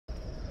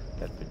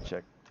Let me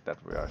check that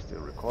we are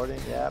still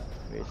recording. Yep,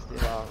 we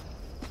still are.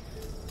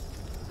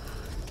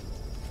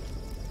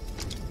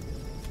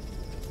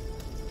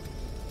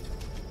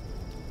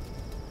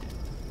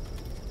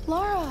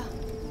 Laura!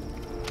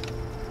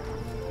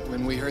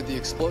 When we heard the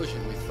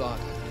explosion, we thought...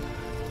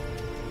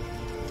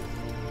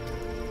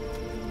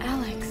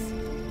 Alex.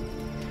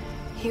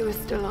 He was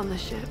still on the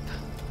ship.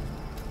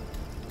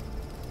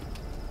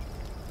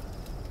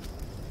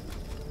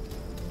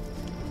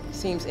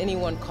 Seems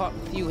anyone caught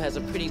with you has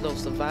a pretty low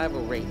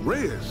survival rate.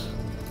 Reyes!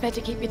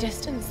 Better keep your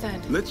distance then.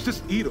 Let's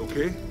just eat,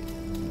 okay?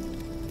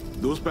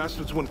 Those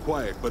bastards went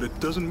quiet, but it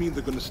doesn't mean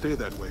they're gonna stay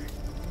that way.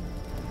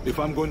 If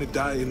I'm going to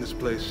die in this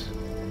place,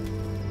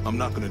 I'm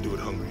not gonna do it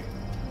hungry.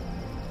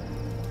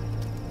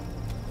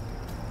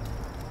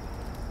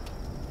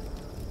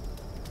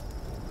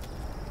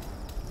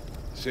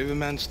 Save a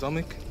man's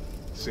stomach,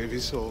 save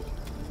his soul.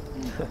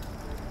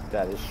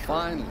 That is true.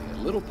 Finally, a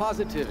little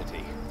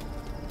positivity.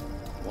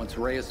 Once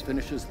Reyes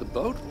finishes the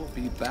boat, we'll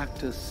be back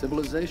to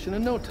civilization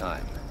in no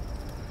time.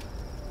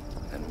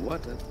 And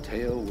what a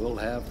tale we'll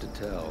have to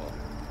tell.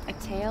 A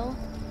tale?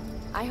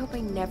 I hope I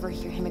never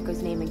hear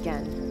Himiko's name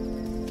again.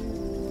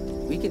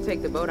 We can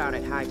take the boat out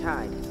at high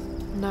tide.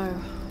 No,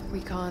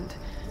 we can't.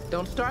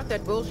 Don't start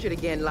that bullshit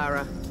again,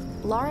 Lara.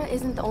 Lara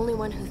isn't the only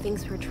one who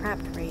thinks we're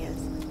trapped,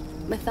 Reyes.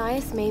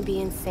 Matthias may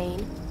be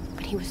insane,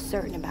 but he was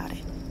certain about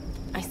it.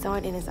 I saw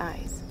it in his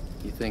eyes.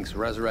 He thinks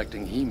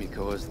resurrecting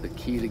Himiko is the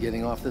key to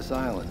getting off this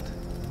island.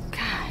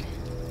 God,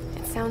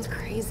 it sounds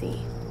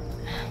crazy.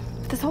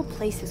 This whole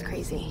place is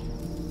crazy.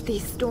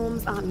 These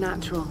storms aren't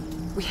natural.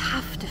 We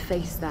have to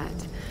face that.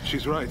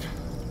 She's right.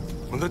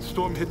 When that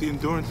storm hit the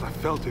Endurance, I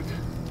felt it.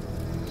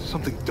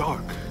 Something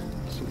dark,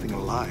 something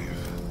alive.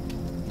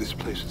 This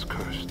place is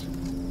cursed.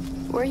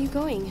 Where are you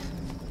going?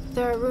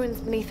 There are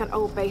ruins beneath an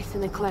old base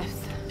in the cliffs.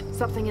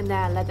 Something in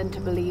there led them to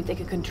believe they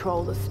could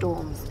control the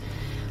storms.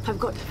 I've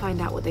got to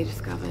find out what they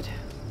discovered.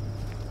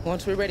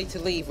 Once we're ready to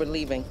leave, we're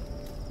leaving.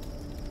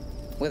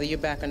 Whether you're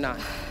back or not.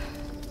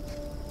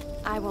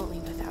 I won't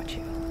leave without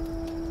you.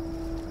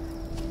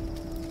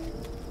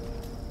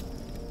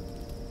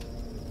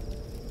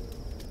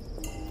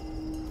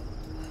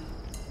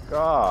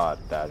 God,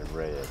 that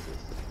Reyes is...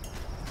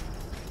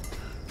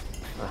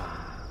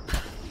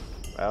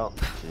 Well,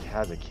 she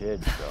has a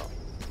kid, so...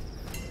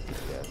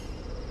 Yes.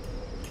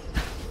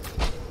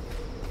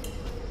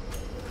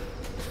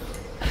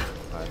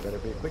 I better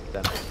be quick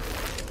then.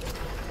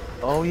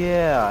 Oh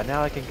yeah,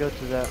 now I can go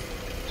to the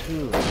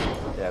tube.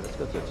 Yeah, let's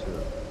go to the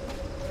tube.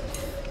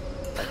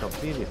 I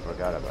completely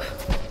forgot about it.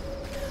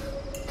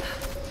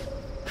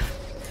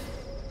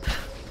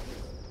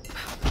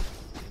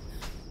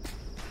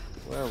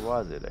 Where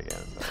was it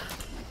again though?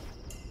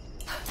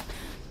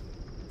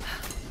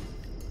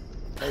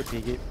 Hey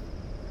Piggy.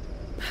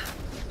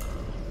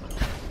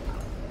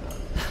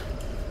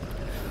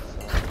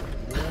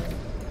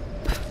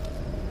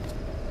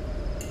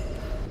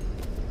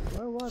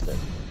 Where was it?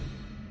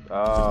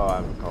 Oh,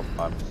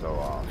 I'm so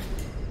off.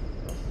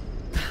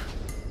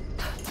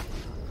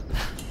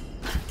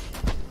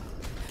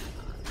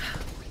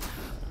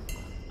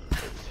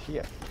 It's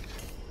here.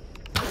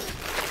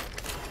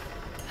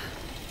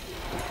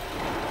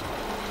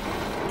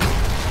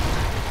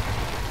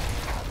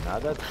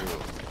 Another two.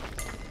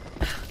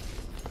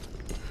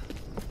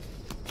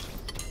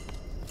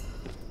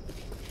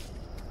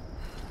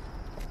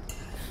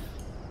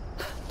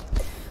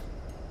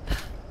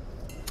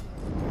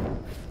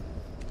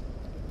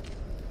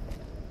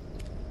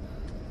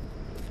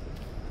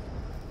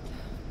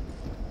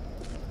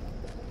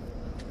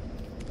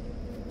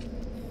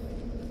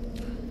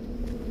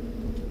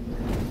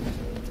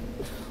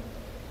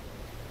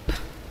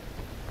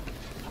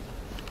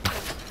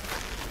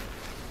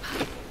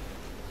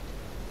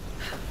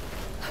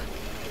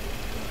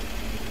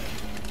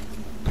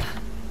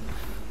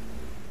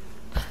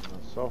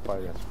 So far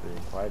it's been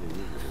quite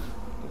easy,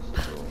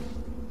 this tool.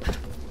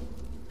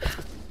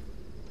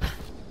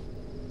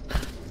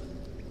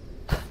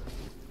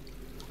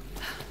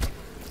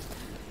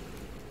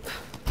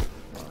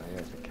 Oh,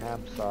 here's a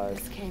campsite.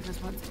 This cave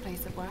was once a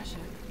place of worship.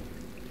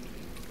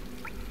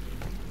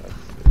 Let's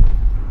see.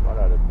 What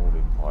are the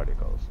moving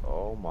particles?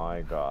 Oh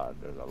my god,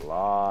 there's a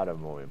lot of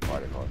moving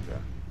particles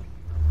here.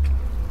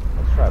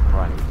 Let's try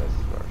priming this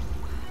first.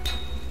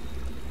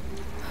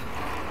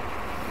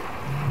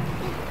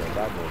 Okay,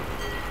 that moves.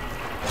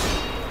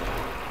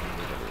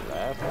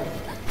 Left.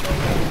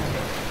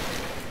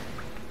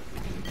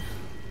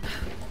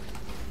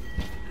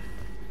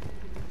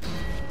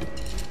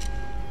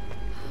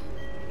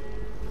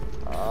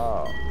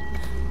 Oh.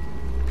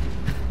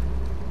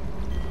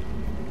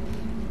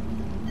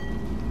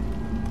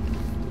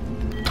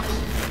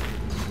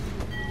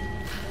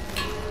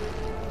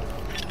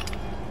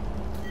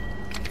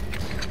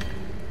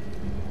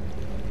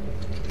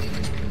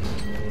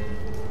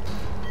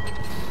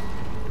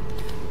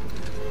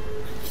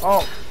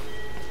 Oh!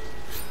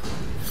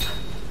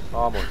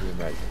 Almost didn't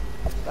make it.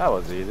 That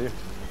was easy.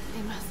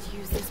 They must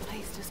use this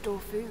place to store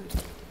food.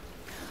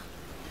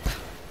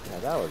 Yeah,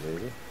 that was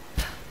easy.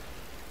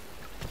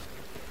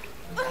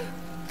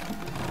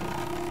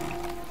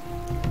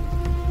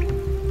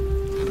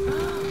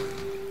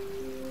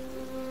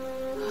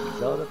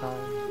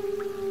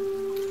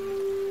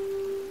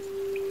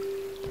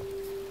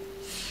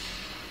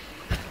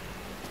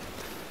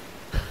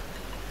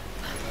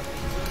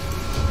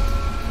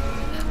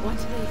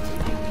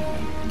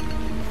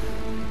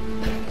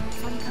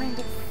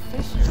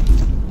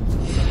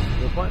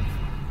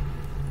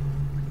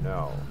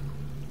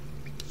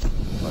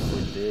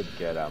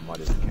 get a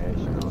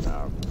modification on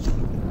our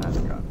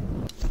handgun.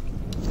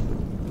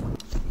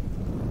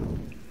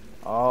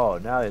 Oh,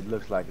 now it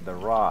looks like the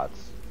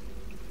rod's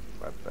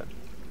weapon.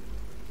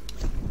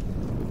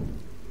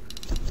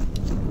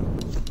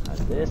 And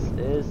this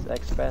is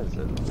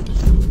expensive.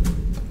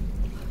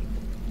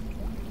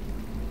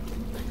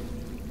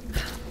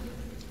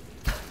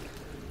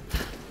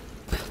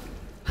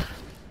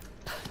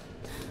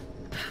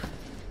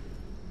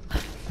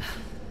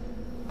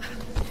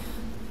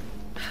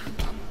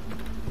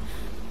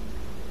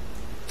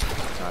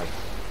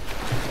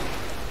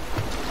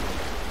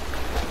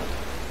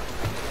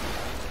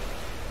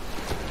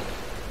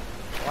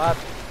 What?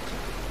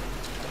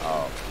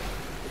 Oh.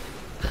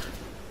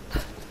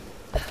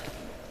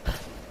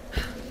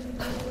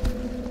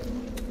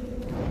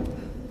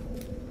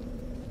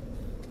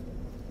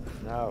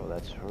 Now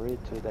let's hurry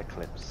to the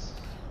eclipse.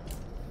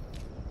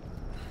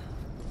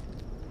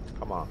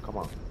 Come on, come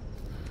on.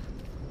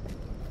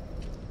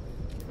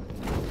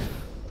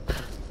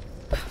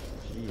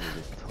 Gee,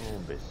 this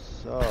tomb is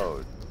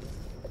so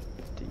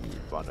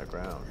deep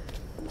underground.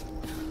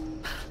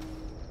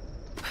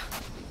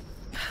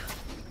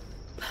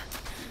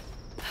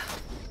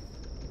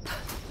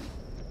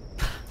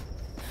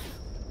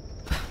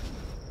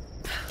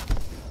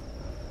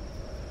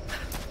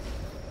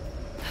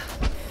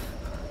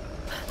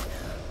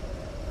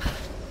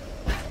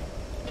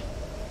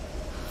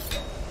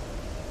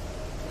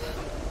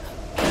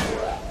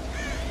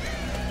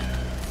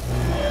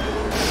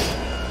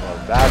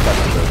 That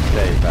doesn't look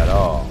safe at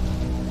all.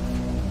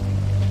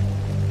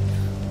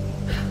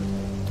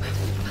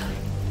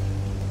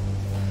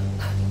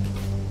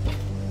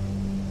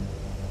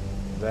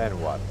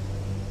 Then what?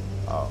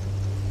 Oh.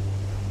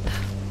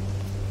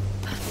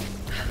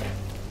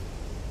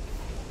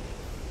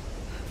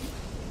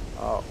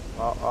 Oh.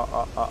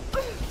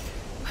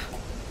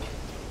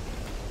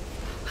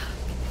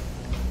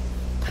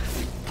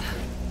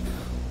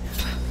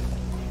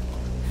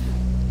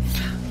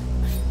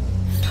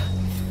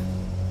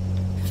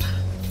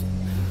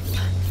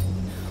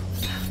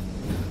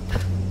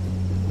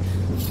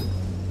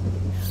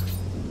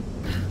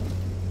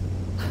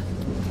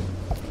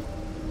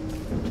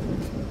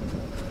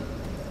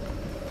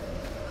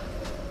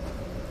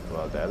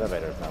 Well, the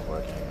elevator's not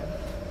working again.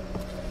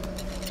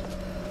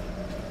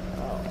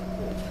 Oh,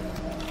 cool.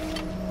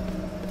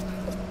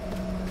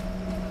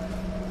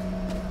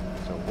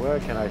 So where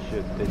can I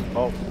shoot this?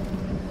 Oh,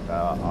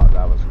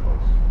 that was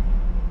close.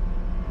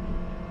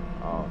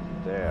 Oh,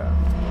 there.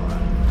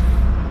 Alright.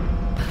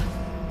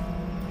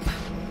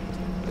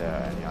 Is there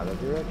any other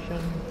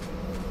direction?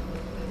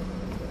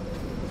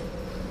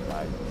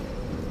 Like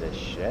the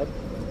shed?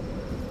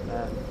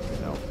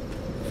 No.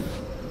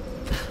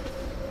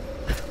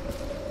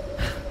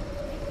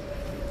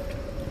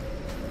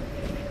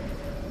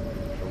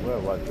 Where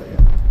was it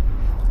again?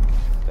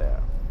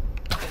 There.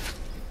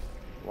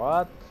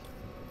 What?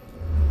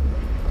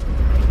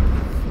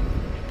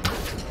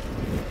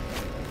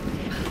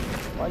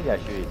 Why did I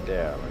shoot it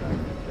there when I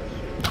could just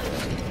shoot it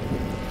there?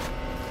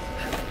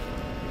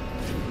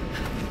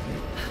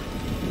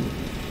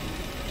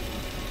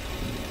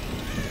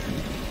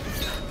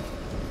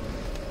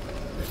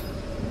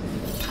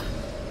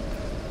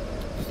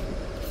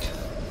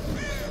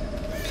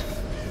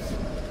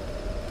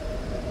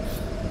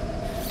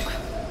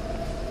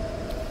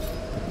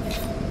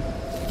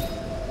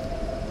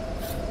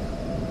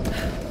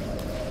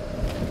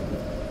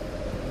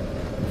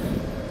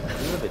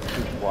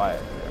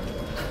 Quiet here.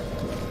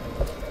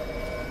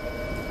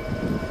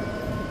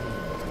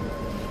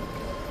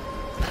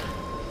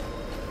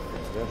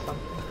 Is there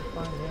something to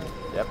find here?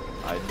 Yep,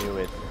 I knew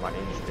it. My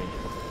instinct.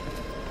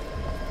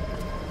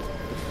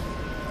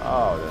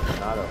 Oh, there's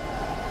another.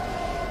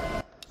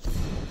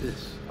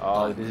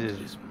 This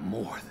is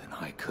more than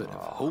I could have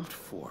hoped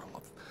for.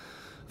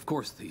 Of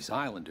course, these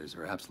islanders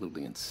are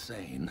absolutely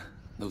insane.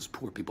 Those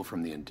poor people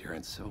from the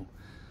Endurance,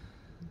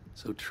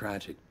 so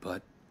tragic,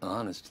 but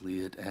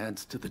honestly, it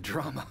adds to the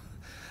drama.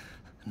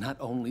 Not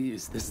only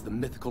is this the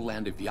mythical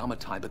land of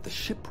Yamatai, but the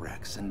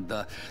shipwrecks and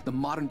the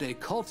modern-day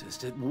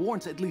cultist. It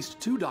warrants at least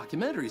 2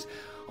 documentaries,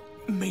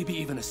 maybe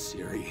even a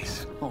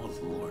series. Oh,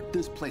 Lord,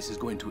 this place is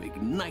going to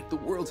ignite the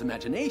world's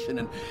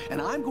imagination,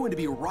 and I'm going to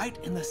be right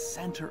in the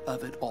center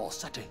of it all.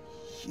 Such a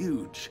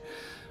huge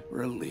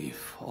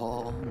relief.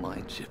 All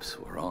my chips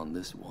were on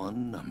this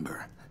one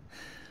number.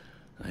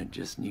 I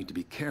just need to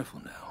be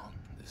careful now.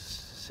 This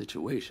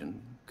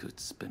situation could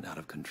spin out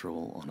of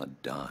control on a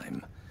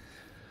dime.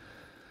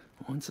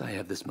 Once I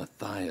have this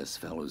Matthias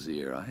fellow's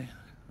ear,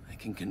 I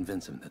can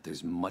convince him that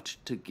there's much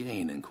to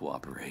gain in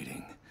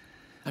cooperating.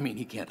 I mean,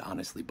 he can't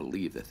honestly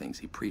believe the things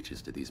he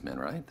preaches to these men,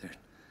 right?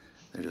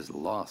 They're just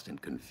lost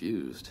and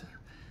confused.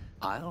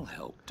 I'll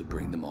help to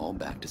bring them all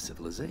back to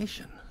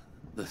civilization.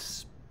 The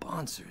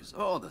sponsors,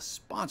 the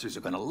sponsors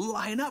are gonna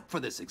line up for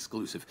this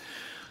exclusive.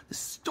 The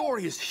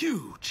story is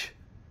huge.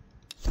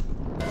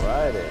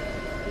 Right,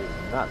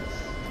 it's nuts.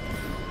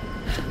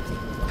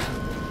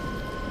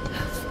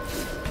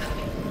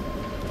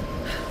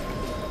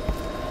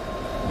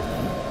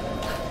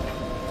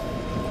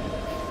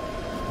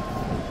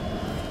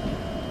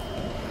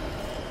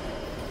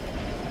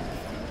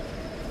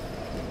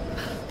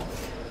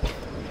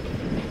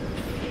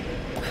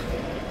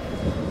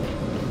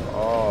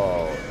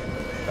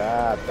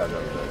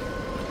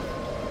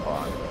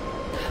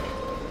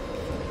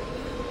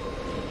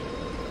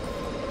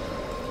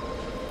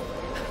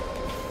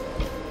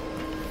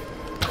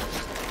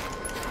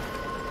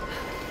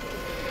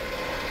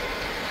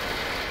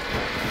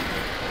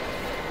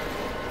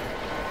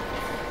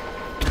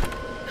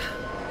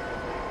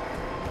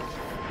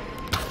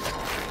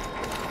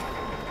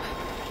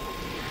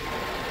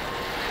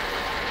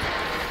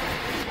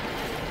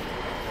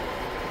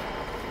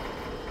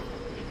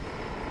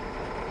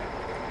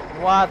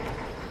 What?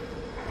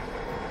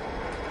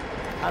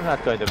 I'm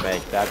not going to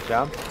make that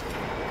jump.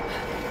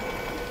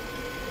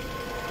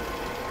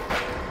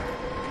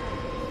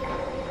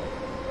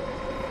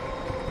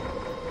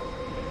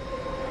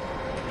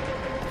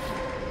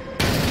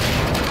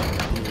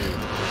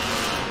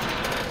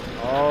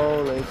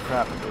 Holy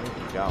crap, we need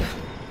to jump.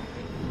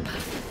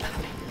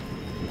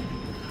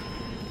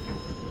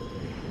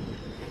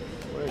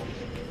 Where is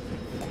this?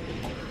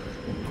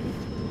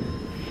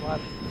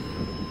 What?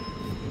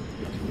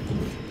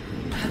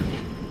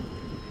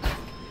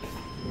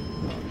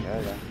 Okay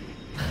then.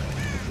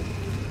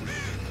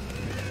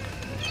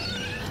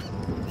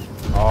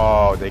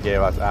 Oh, they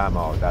gave us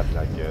ammo. That's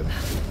not good.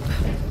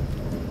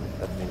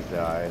 That means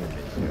there are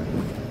enemies here.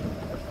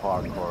 The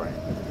parkouring.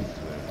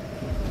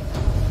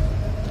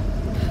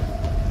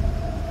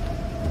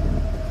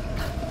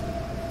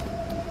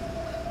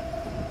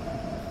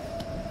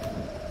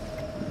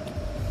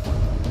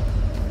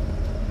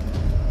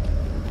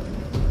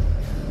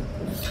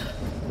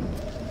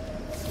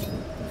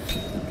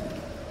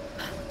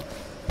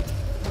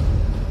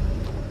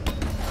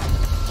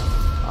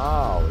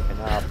 Oh, we can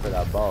now put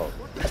our bow.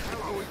 What the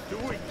hell are we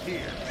doing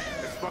here?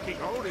 It's fucking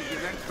holding in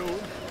that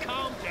tomb.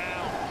 Calm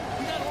down.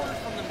 We got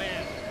orders from the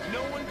man.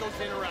 No one goes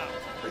in or out.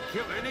 They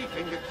kill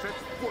anything that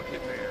sets foot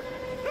in there.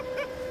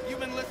 You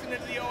been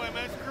listening to the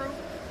OMS crew?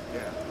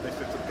 Yeah, they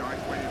said some guys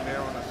went in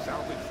there on a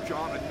salvage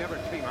job and never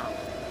came out.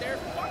 They're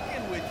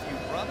fucking with you,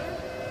 brother.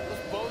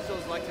 Those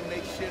bozos like to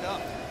make shit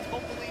up.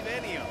 Don't believe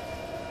any of them.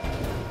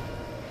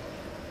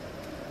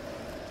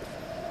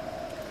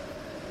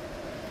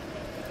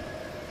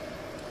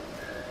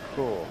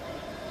 Cool.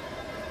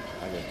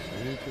 I just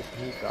need to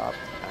sneak up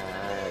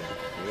and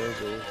kill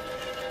this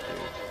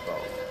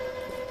bow.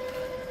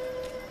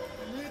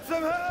 Need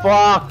some help!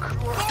 Fuck!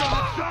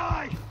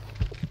 Die!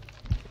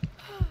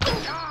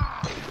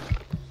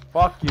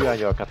 Fuck you and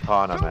your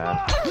katana, man.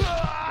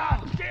 God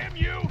damn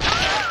you!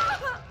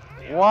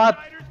 What?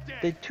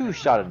 They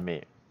two-shotted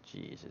me.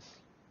 Jesus.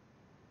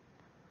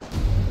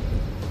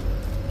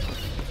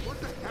 What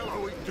the hell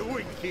are we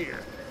doing here?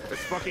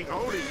 It's fucking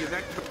holding in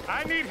that tomb.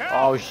 I need help!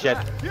 Oh shit.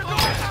 You're going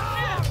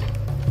out!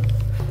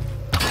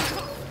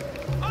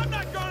 I'm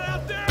not going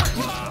out there!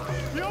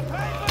 You'll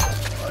pay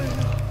for it!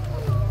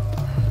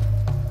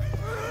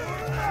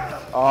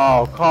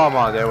 Oh, come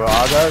on, there were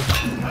others.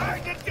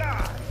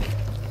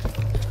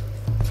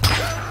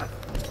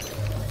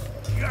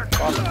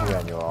 Fuck you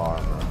and your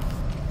armor.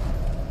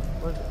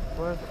 Where's it?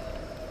 Where's it?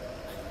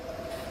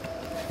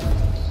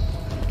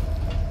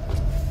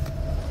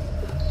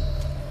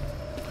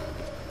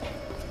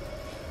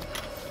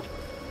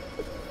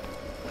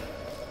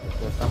 Is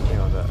there something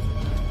on the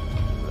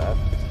left?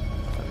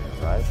 I mean,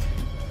 right?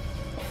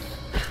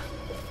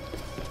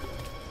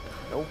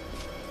 Nope.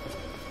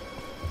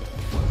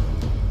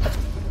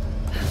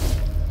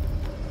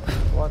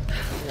 What?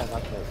 Yeah,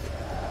 not maybe.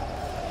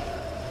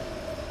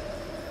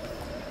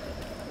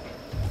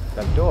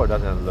 That door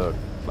doesn't look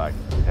like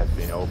it has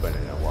been open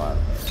in a while.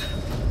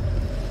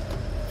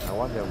 I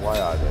wonder why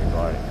are they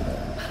guarding that?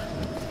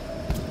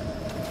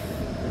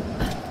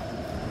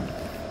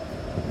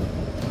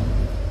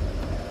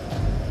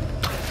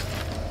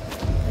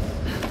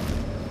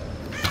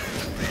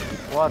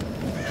 What?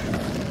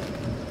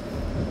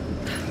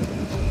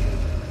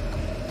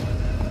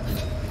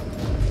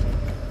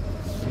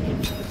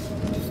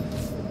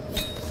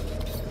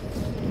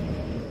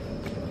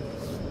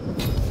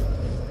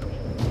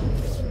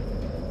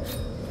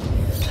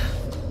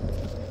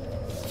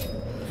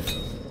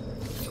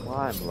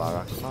 Climb,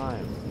 Lara,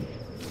 climb.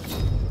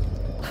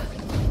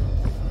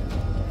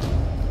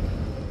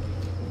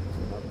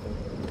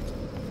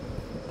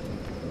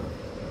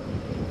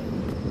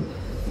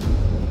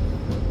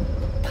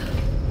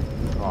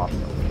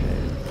 Awesome.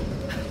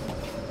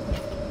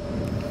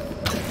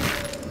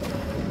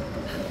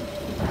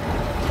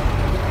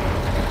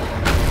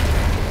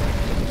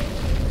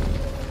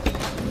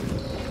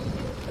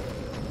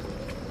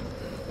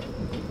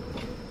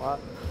 What?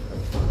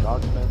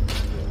 Document.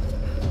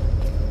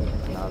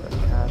 Another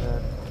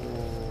cannon.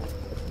 Cool.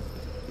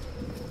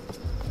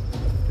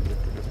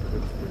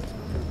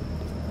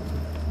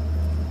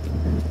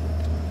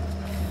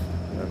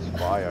 There's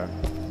fire.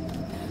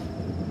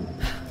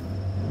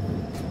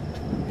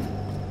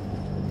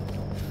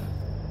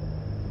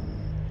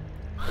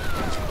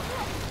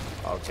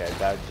 Okay,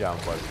 that jump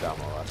was dumb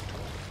of us.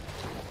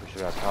 We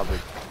should have probably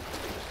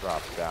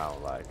dropped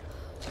down like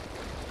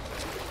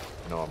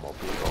normal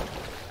people.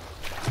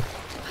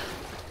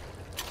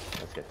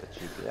 Let's get the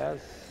GPS.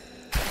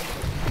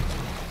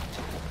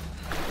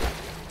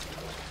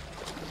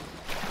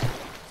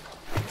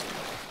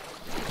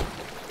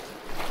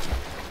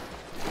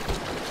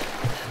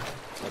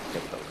 Let's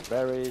get those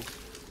berries.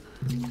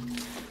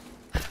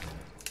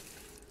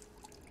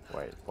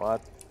 Wait,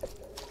 what?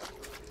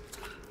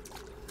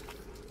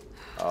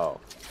 Oh.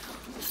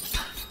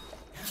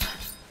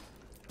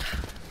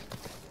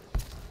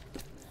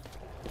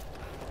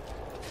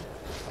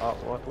 Oh,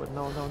 what?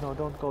 No, no, no,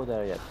 don't go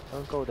there yet.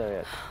 Don't go there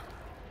yet.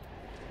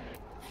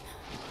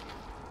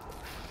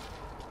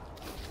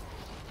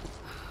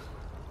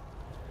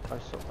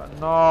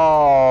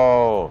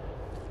 No!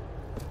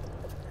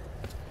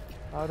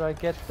 How do I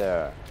get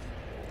there?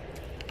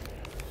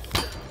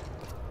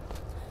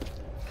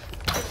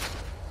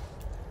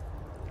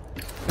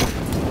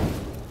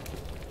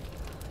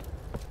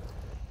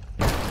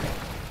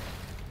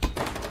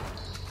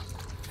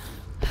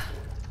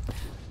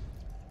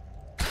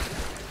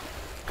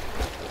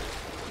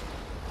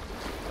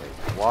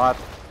 What?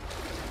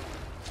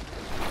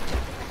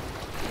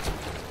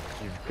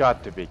 You've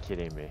got to be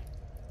kidding me.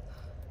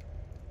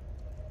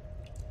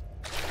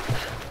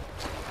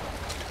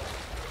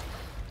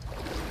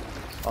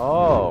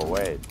 Oh,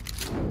 wait.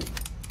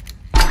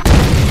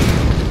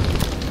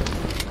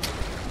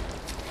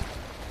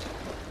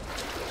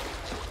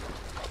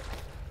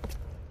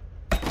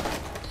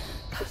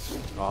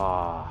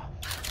 Ah.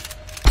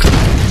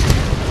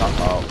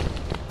 Uh-oh.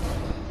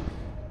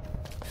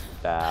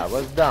 That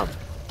was dumb.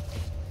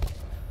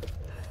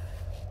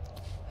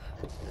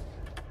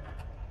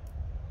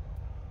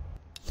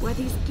 Were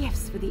these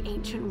gifts for the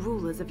ancient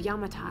rulers of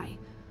Yamatai?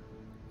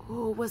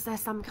 Or was there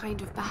some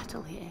kind of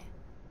battle here?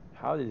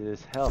 How did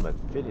this helmet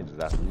fit into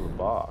that little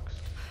box?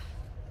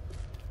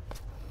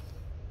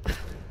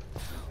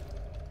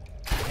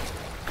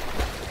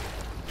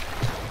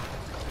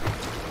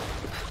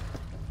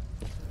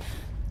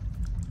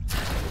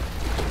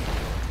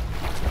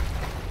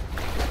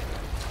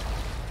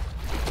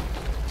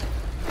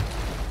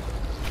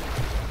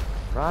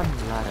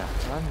 Run, Lara,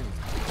 run.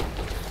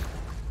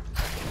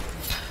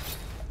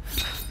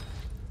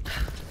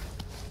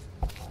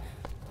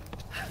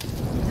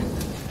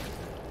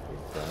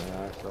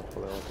 Up a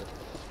little bit.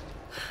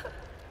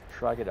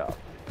 Shrug it off.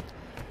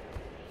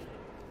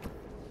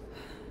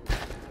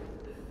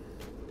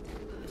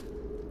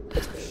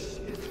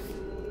 Shit.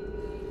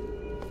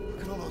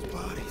 Look at all those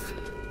bodies.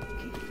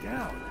 Keep it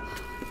down.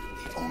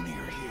 The Oni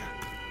are here.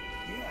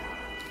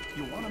 Yeah.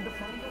 You want them to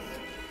find us?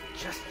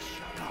 Just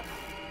shut up.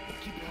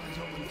 Keep your eyes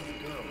open for the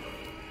girl.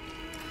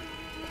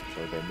 So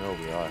they know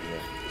we are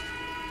here.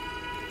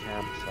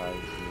 Campsite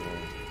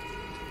here.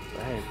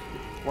 But hey,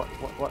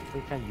 what?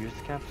 We can use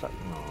the campsite?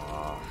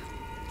 No.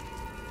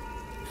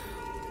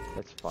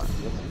 That's fine.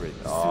 Let's read.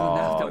 Soon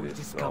after we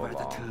discovered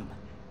the tomb,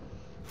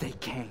 they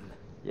came.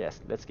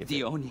 Yes, let's get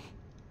the Oni.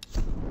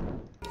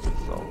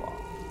 So long.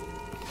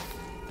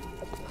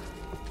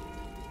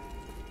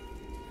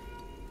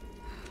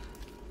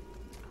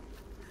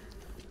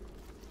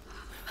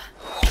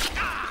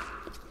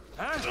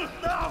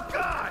 Oh,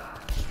 God!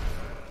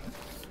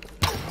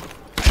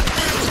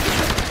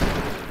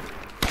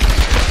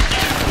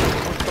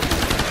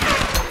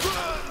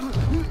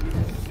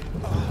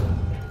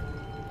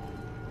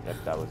 Yep,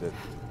 that was it.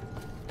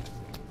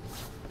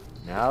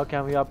 Now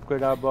can we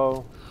upgrade our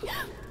bow?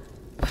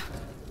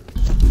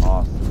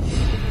 Awesome.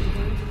 I'm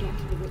going to get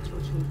to the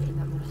ritual chamber in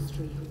that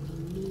monastery.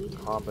 We need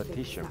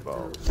Competition bow. I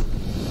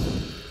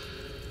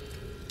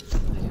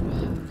don't know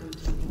how I'm going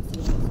to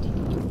conceal this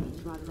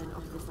ticket rather than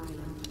off this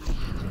island. I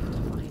have to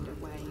find a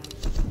way.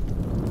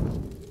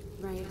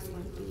 Reyes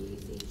won't be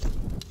easy.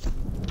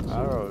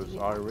 Arrows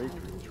are weak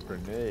to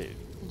grenade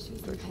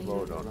to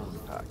explode on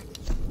impact.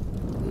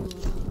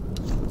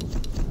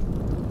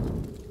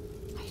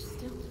 I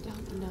still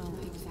don't know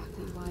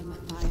exactly why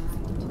Matthias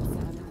wanted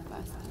Sam in the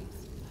first place.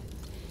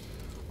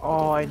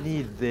 Oh, I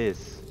need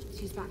this.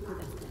 She's back with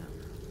us now.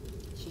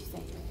 She's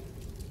safe.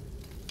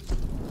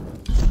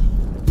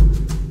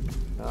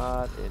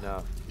 Not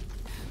enough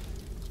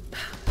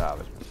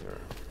salvage material.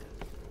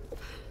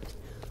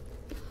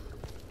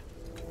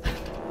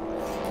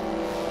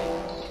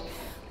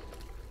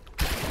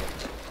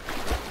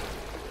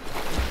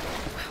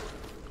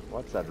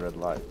 What's that red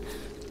light?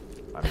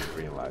 I mean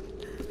green light.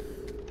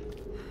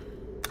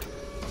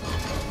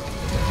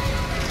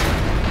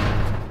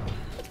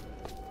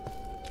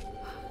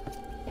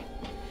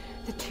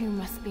 The tomb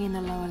must be in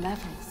the lower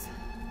levels.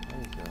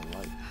 Where is there a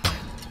light?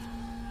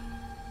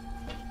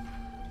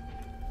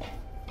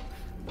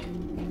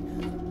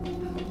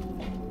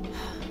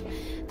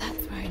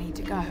 That's where I need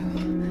to go.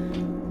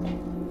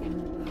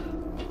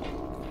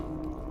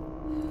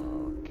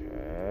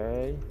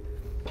 Okay.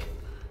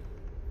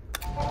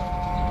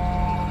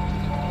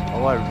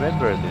 Oh, I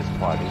remember this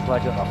part. It's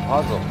like a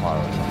puzzle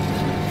part or something.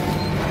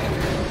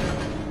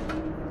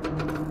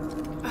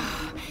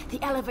 The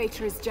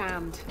elevator is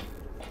jammed.